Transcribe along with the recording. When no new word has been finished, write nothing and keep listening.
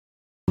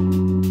Wow,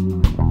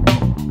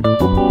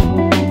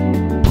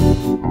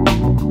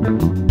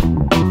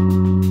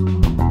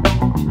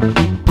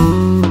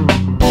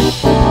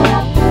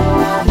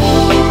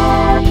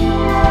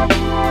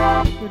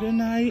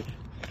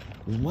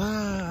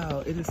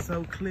 it is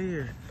so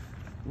clear.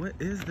 What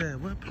is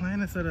that? What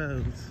planets are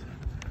those?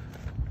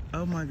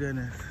 Oh my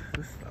goodness,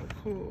 this is so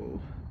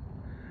cool.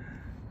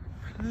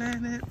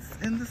 Planets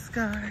in the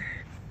sky.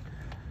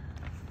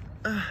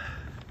 I'm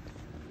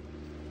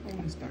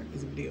gonna start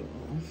this video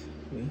off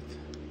with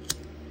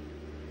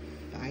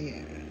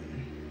fire.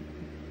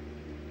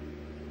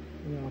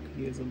 Y'all could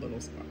use a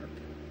little spark.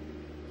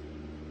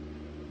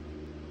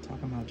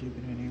 Talking about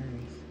Jupiter and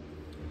Aries.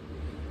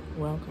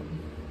 Welcome.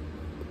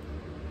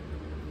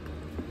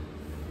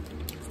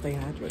 Stay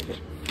hydrated.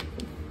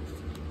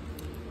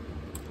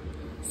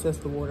 Says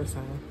the water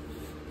sign.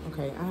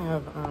 Okay, I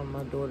have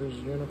my daughter's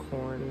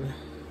unicorn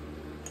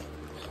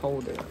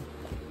holder.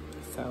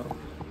 So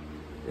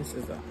this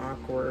is an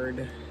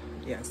awkward,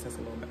 yes, that's a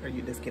little better.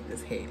 You just get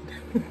this head.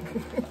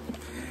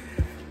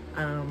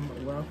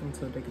 Welcome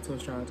to Addicted to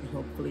Astrology.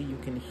 Hopefully you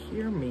can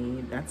hear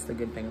me. That's the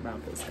good thing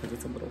about this, because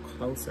it's a little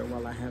closer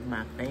while I have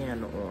my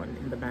fan on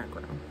in the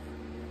background.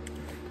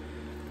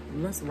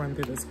 Let's run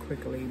through this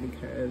quickly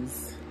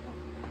because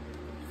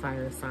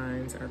fire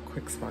signs are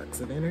quick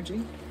sparks of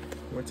energy.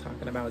 We're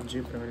talking about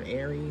Jupiter and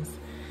Aries.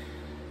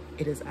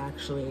 It is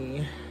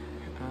actually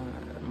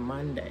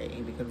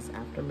Monday because it's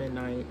after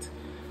midnight,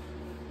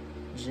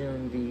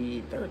 June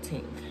the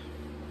 13th,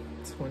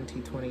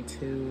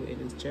 2022.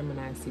 It is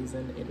Gemini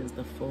season. It is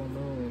the full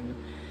moon.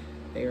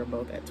 They are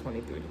both at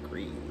 23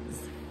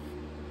 degrees.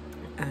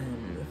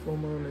 The full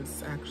moon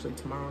is actually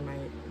tomorrow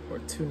night, or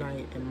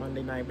tonight and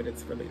Monday night, but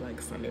it's really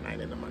like Sunday night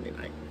and a Monday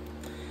night.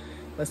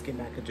 Let's get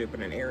back to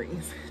Jupiter and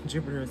Aries.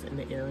 Jupiter is in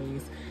the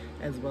Aries,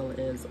 as well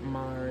as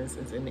Mars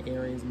is in the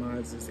Aries.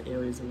 Mars is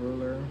Aries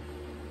ruler.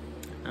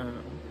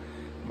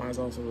 Mars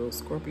also rules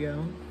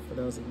Scorpio. For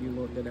those of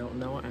you that don't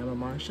know, I'm a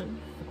Martian.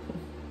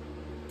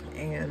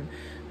 And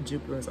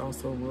Jupiter is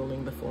also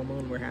ruling the full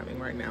moon we're having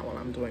right now while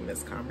I'm doing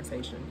this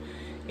conversation.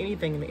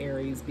 Anything in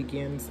Aries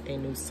begins a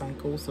new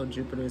cycle, so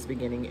Jupiter is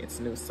beginning its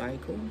new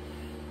cycle.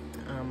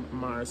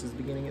 Mars is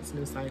beginning its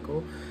new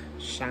cycle.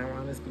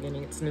 Chiron is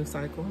beginning its new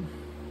cycle.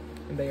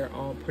 They are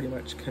all pretty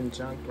much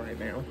conjunct right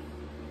now.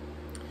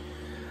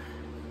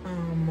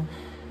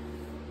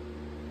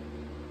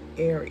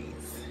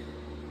 Aries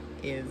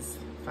is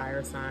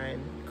fire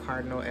sign,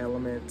 cardinal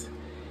element.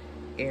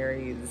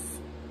 Aries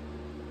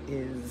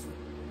is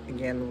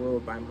again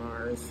ruled by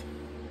Mars.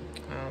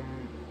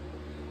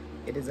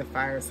 It is a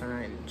fire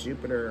sign.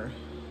 Jupiter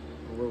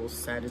rules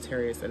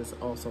Sagittarius, that is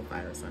also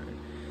fire sign.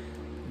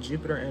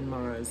 Jupiter and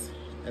Mars,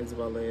 as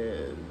well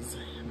as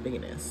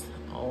Venus,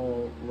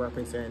 all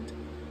represent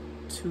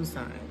two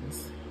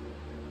signs.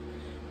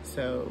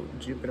 So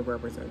Jupiter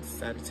represents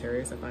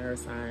Sagittarius, a fire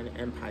sign,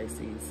 and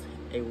Pisces,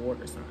 a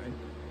water sign.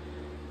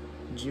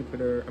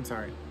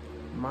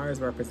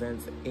 Mars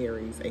represents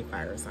Aries, a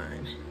fire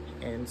sign,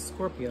 and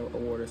Scorpio, a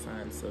water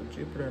sign. So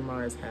Jupiter and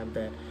Mars have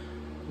that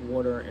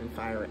water and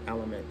fire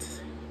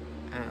element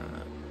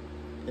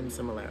in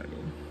similarity.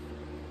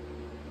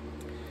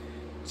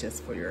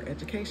 Just for your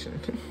education.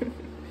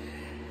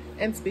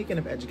 And speaking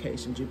of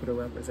education, Jupiter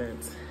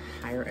represents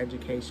higher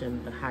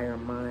education, the higher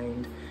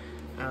mind,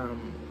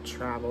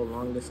 travel,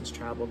 long distance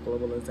travel,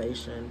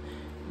 globalization,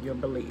 your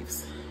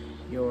beliefs,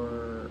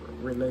 your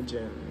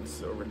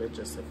religions, or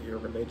religious if you're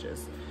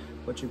religious,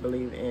 what you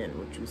believe in,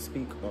 what you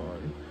speak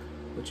on,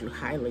 what you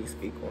highly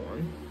speak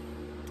on,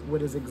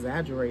 what is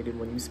exaggerated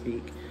when you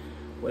speak,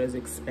 what is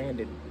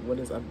expanded, what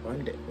is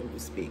abundant when you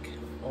speak.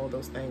 All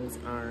those things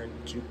are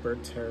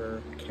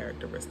Jupiter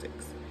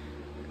characteristics.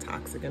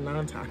 Toxic and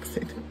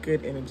non-toxic,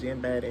 good energy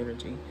and bad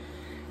energy.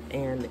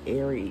 And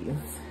Aries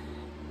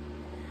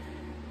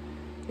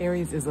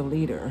is a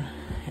leader,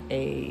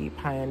 a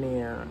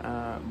pioneer,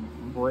 a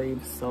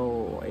brave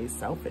soul, a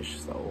selfish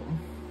soul,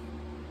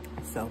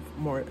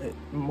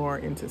 more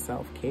into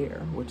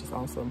self-care, which is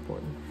also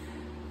important.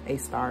 A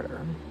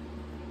starter,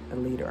 a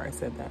leader, I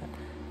said that.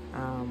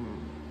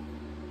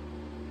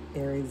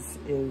 Aries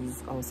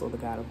is also the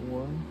god of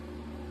war,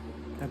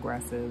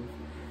 aggressive,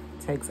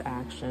 takes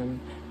action,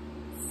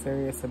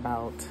 serious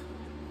about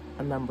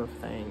a number of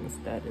things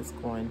that is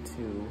going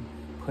to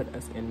put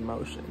us in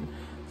motion.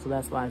 So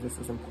that's why this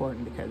is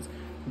important, because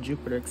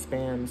Jupiter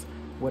expands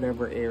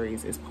whatever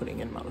Aries is putting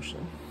in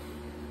motion.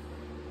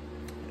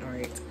 All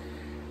right,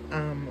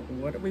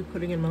 what are we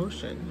putting in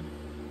motion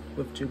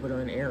with Jupiter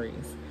and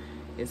Aries?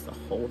 Is the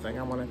whole thing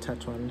I want to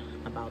touch on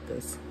about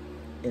this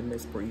in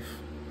this brief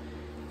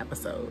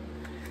episode.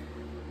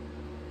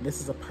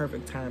 This is a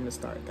perfect time to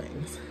start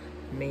things.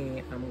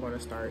 I'm going to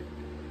start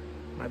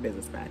my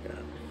business back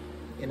up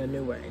in a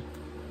new way.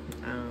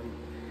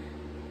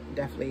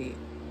 Definitely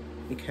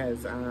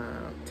because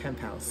 10th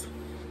house.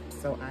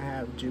 So I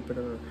have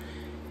Jupiter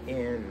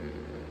in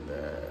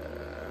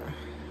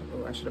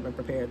I should have been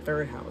prepared,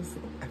 3rd house,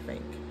 I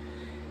think.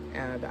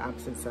 The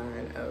opposite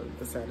side of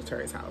the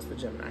Sagittarius house, the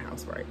Gemini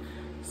house, right?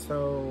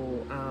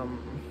 So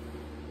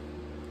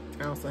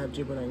I also have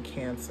Jupiter in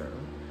Cancer.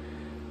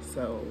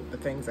 So the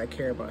things I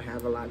care about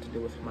have a lot to do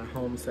with my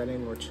home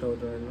setting or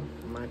children,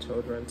 my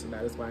children. So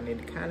that is why I need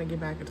to kind of get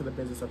back into the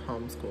business of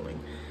homeschooling.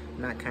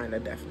 Not kind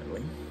of,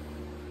 definitely.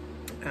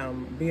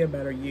 Be a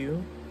better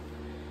you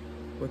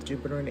with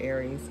Jupiter and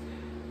Aries.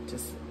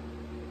 Just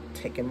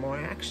taking more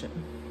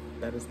action.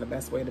 That is the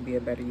best way to be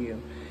a better you.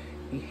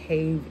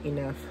 Behave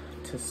enough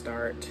to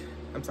start.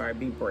 I'm sorry,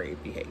 be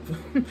brave, behave.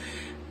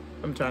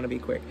 I'm trying to be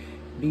quick.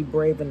 Be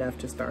brave enough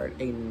to start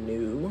a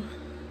new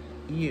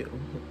you,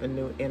 a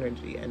new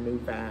energy, a new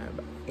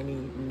vibe, any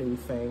new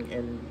thing,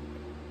 and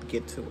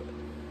get to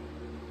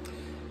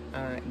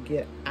it.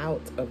 Get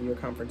out of your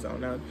comfort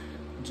zone. Now,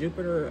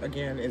 Jupiter,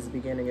 again, is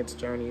beginning its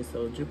journey,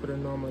 so Jupiter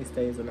normally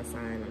stays in a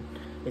sign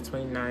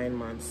between 9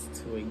 months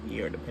to a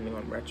year, depending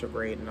on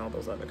retrograde and all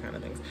those other kind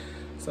of things.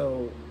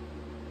 So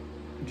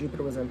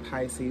Jupiter was in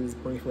Pisces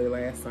briefly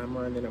last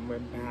summer, and then it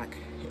went back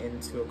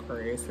into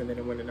Aquarius, and then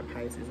it went into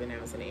Pisces, and now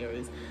it's in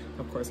Aries.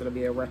 Of course, it'll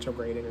be a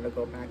retrograde, and it'll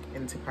go back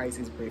into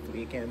Pisces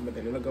briefly again, but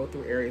then it'll go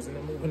through Aries and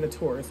then move into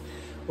Taurus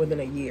within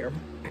a year.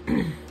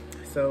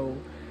 So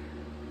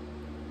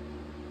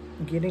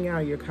getting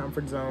out of your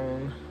comfort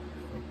zone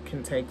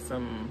can take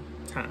some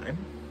time.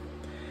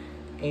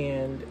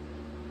 And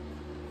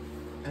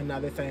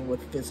another thing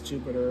with this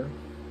Jupiter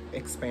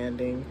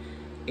expanding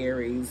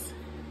Aries,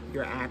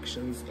 your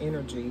actions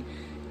energy,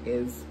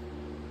 is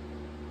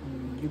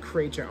you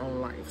create your own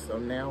life. So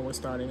now we're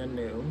starting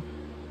anew.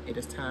 It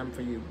is time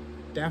for you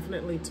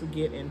definitely to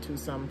get into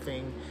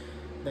something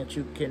that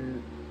you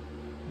can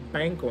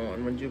bank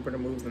on when Jupiter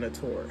moves into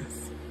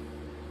Taurus.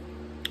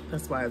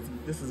 That's why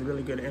this is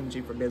really good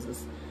energy for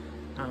business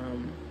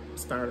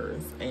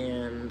starters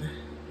and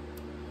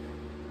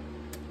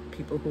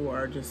people who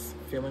are just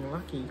feeling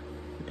lucky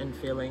and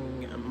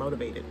feeling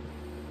motivated.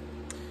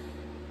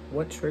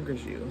 What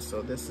triggers you?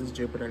 So this is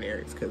Jupiter and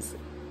Aries, because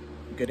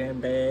good and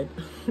bad,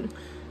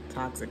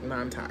 toxic,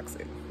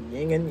 non-toxic,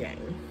 yin and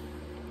yang.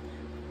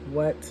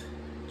 What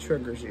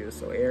triggers you?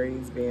 So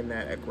Aries being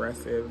that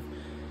aggressive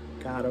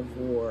god of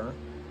war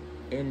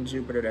in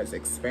Jupiter that's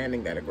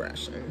expanding that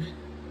aggression.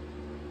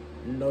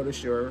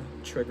 Notice your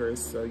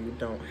triggers so you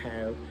don't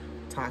have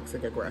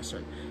toxic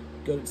aggression.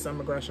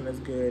 Some aggression is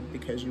good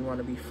because you want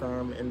to be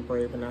firm and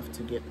brave enough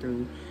to get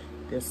through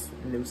this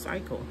new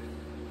cycle.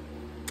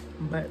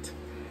 But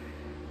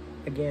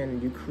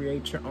again, you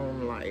create your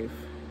own life.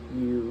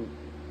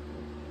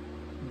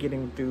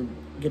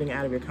 Getting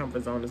out of your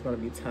comfort zone is going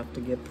to be tough to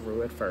get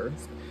through at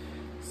first.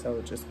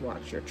 So just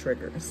watch your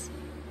triggers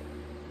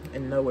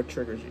and know what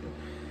triggers you.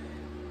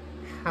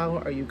 How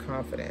are you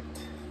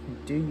confident?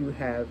 Do you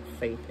have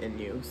faith in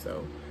you?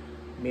 So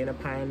being a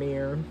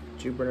pioneer,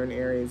 Jupiter and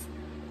Aries,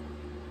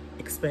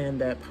 expand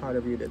that part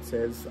of you that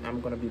says, I'm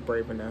going to be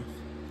brave enough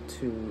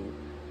to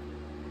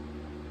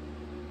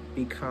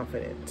be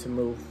confident to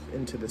move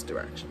into this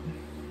direction.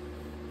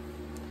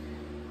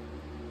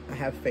 I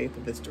have faith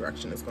that this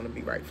direction is going to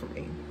be right for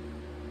me.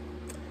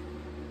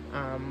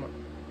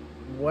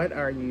 What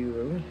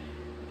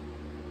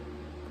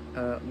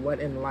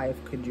in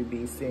life could you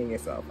be seeing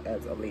yourself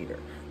as a leader?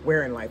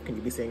 Where in life can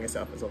you be seeing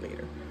yourself as a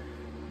leader?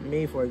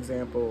 Me, for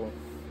example,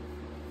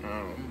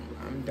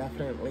 I'm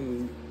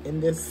definitely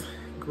in this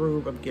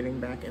groove of getting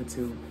back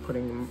into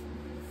putting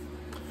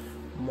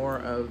more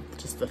of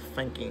just the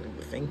thinking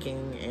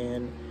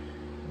and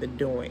the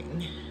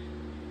doing,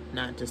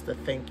 not just the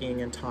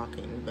thinking and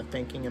talking, the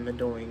thinking and the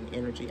doing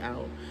energy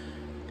out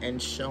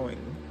and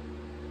showing,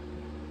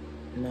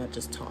 not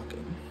just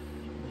talking.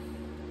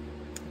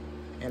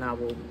 And I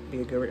will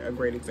be a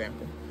great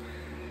example.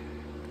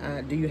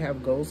 Do you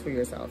have goals for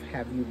yourself?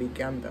 Have you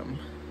begun them?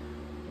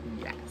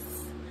 Yes.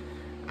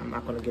 I'm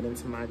not going to get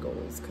into my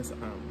goals because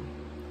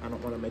I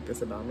don't want to make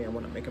this about me. I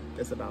want to make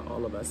this about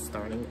all of us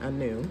starting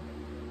anew.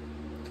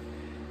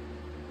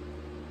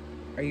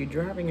 Are you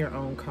driving your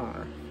own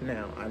car?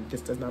 Now,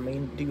 this does not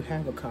mean do you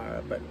have a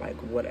car, but like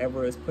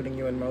whatever is putting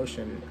you in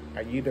motion,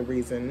 are you the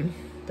reason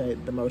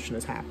that the motion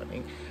is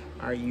happening?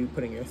 Are you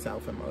putting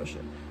yourself in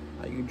motion?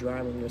 Are you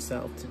driving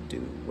yourself to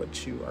do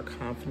what you are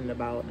confident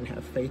about and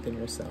have faith in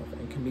yourself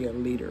and can be a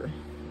leader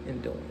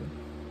in doing?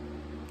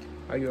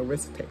 Are you a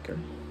risk taker?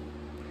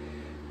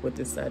 With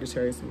this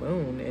Sagittarius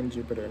moon and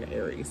Jupiter and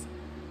Aries,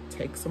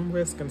 take some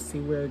risk and see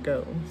where it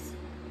goes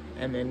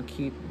and then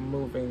keep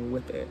moving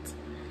with it.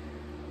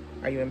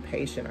 Are you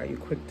impatient? Are you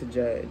quick to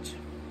judge?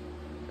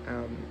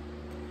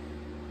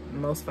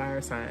 Most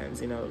fire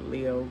signs,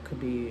 Leo could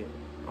be,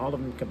 all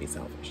of them can be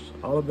selfish.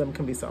 All of them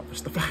can be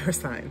selfish, the fire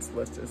signs.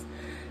 Let's just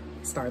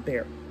start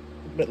there.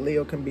 But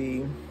Leo can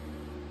be,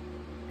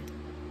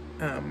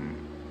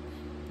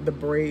 the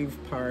brave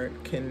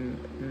part can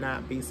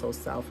not be so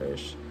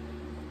selfish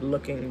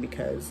looking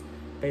because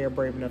they are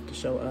brave enough to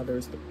show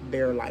others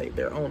their light,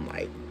 their own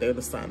light. They're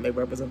the sun. They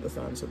represent the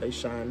sun, so they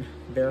shine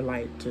their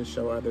light to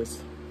show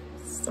others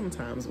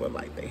sometimes what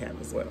light they have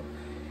as well.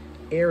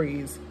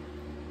 Aries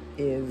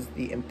is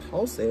the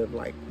impulsive,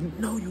 like, you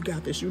know you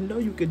got this, you know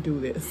you could do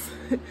this.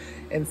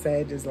 And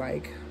Sag is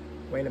like,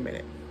 wait a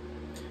minute.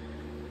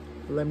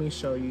 Let me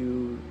show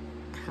you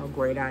how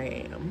great I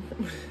am.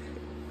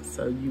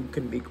 so you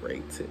can be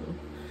great too.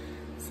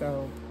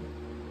 So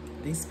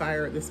this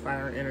fire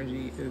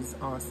energy is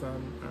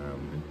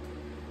awesome.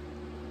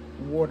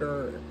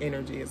 Water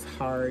energy is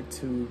hard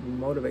to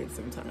motivate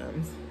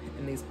sometimes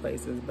in these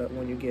places, but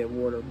when you get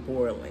water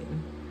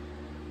boiling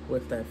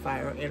with that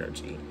fire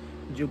energy,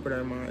 Jupiter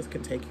and Mars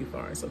can take you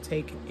far. So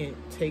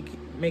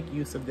make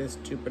use of this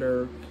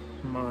Jupiter,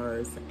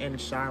 Mars, and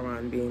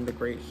Chiron being the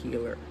great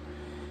healer,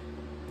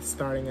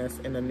 starting us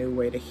in a new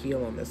way to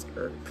heal on this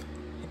earth.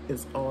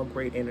 Is all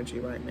great energy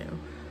right now.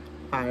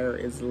 Fire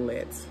is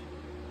lit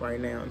right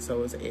now, and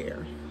so is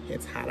air.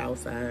 It's hot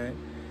outside.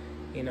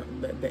 You know,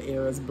 the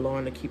air is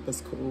blowing to keep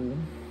us cool.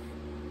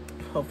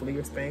 Hopefully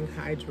you're staying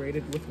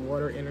hydrated with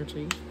water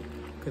energy,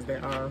 because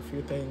there are a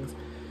few things.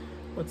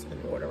 What's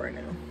in water right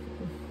now?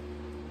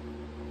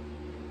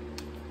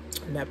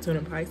 Neptune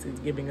and Pisces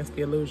giving us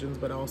the illusions,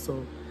 but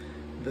also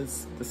the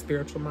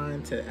spiritual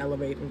mind to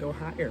elevate and go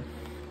higher.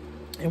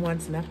 And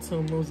once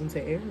Neptune moves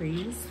into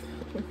Aries,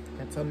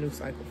 that's a new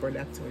cycle for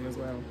Neptune as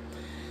well.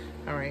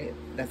 All right,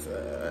 that's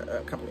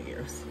a couple of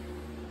years.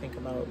 Think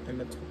about in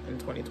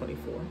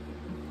 2024.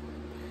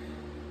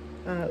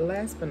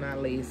 Last but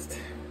not least,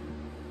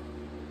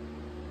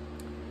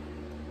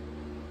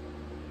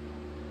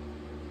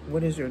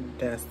 what is your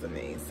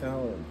destiny?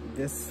 So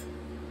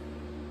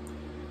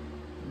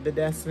the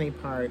destiny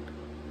part,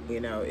 you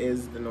know,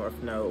 is the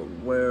North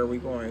Node. Where are we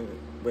going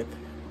with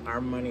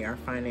our money, our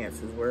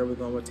finances? Where are we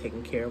going with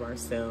taking care of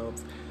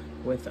ourselves?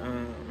 With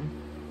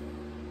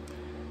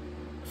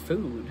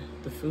food,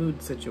 the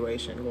food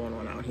situation going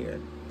on out here.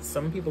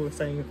 Some people are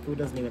saying food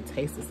doesn't even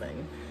taste the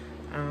same.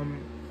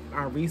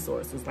 Our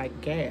resources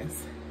like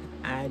gas.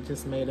 I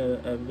just made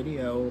a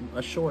video,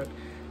 a short,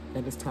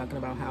 that is talking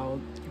about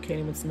how you can't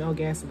even smell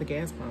gas at the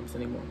gas pumps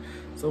anymore.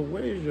 So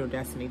where is your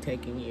destiny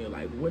taking you?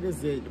 Like, what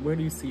is it? Where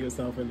do you see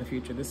yourself in the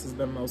future? This is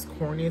the most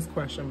corniest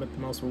question, but the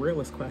most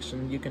realist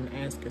question you can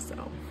ask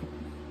yourself.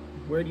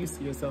 Where do you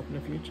see yourself in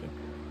the future?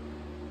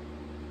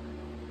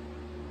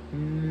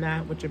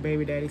 Not with your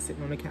baby daddy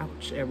sitting on the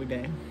couch every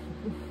day.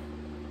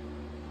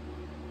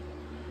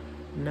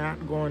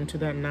 Not going to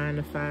that 9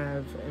 to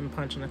 5 and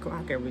punching the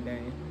clock every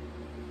day.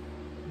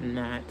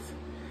 Not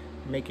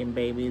making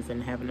babies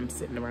and having them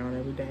sitting around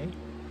every day.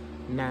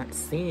 Not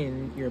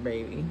seeing your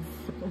baby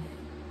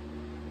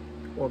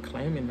or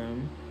claiming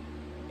them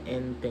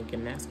and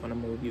thinking that's going to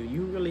move you.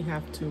 You really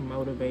have to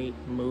motivate,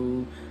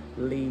 move,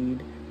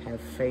 lead,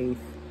 have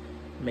faith,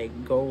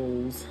 make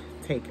goals,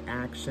 take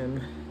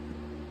action,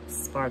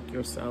 spark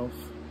yourself,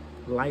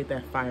 light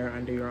that fire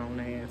under your own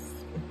ass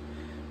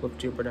with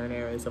Jupiter and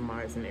Aries and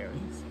Mars and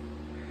Aries.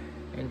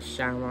 And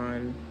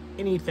Chiron,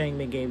 anything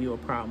that gave you a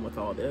problem with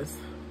all this,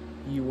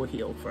 you will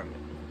heal from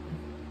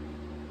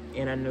it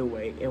in a new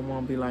way. It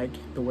won't be like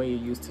the way you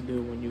used to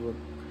do when you would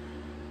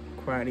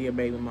cry to your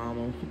baby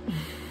mama,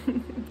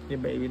 your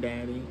baby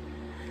daddy,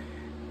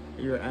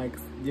 your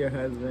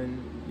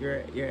husband,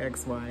 your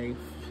ex-wife,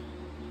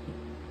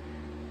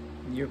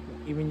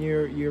 even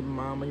your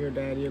mama, your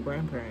daddy, your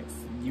grandparents.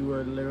 You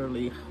are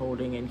literally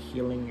holding and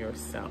healing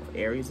yourself.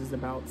 Aries is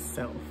about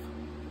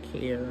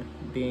self-care,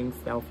 being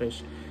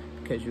selfish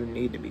because you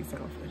need to be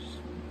selfish.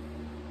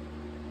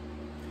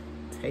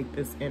 Take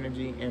this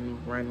energy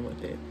and run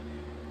with it.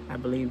 I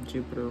believe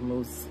Jupiter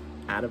moves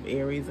out of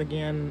Aries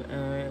again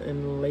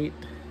in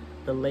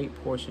the late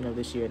portion of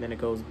this year. Then it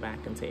goes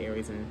back into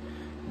Aries and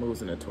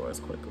moves into Taurus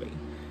quickly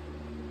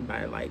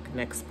by like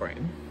next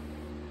spring.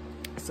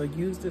 So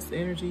use this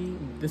energy,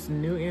 this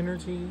new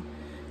energy,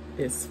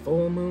 this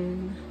full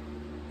moon,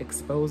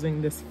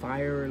 exposing this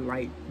fire,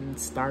 light, and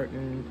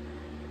starting,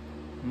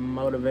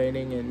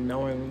 motivating, and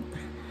knowing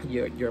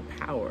your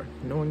power,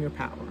 knowing your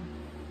power.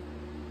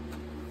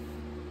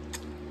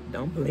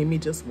 Don't believe me,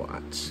 just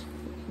watch.